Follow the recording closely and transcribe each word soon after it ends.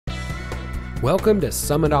Welcome to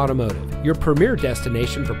Summit Automotive, your premier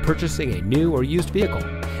destination for purchasing a new or used vehicle.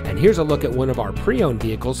 And here's a look at one of our pre-owned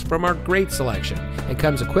vehicles from our great selection. It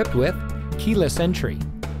comes equipped with keyless entry,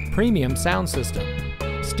 premium sound system,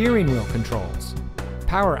 steering wheel controls,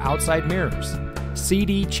 power outside mirrors,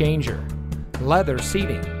 CD changer, leather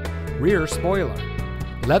seating, rear spoiler,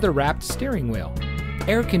 leather-wrapped steering wheel,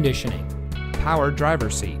 air conditioning, power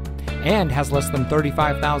driver's seat, and has less than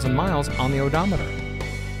 35,000 miles on the odometer.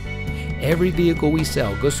 Every vehicle we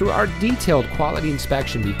sell goes through our detailed quality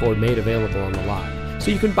inspection before made available on the lot,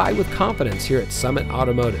 so you can buy with confidence here at Summit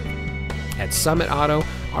Automotive. At Summit Auto,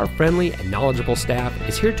 our friendly and knowledgeable staff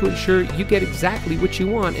is here to ensure you get exactly what you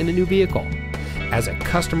want in a new vehicle. As a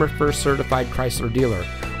customer-first certified Chrysler dealer,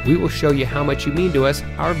 we will show you how much you mean to us,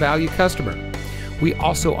 our valued customer. We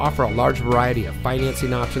also offer a large variety of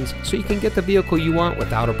financing options so you can get the vehicle you want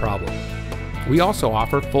without a problem. We also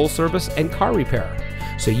offer full service and car repair,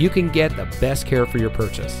 so you can get the best care for your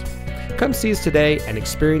purchase. Come see us today and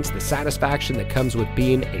experience the satisfaction that comes with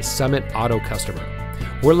being a Summit Auto customer.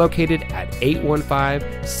 We're located at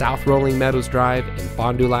 815 South Rolling Meadows Drive in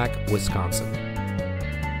Fond Du Lac, Wisconsin.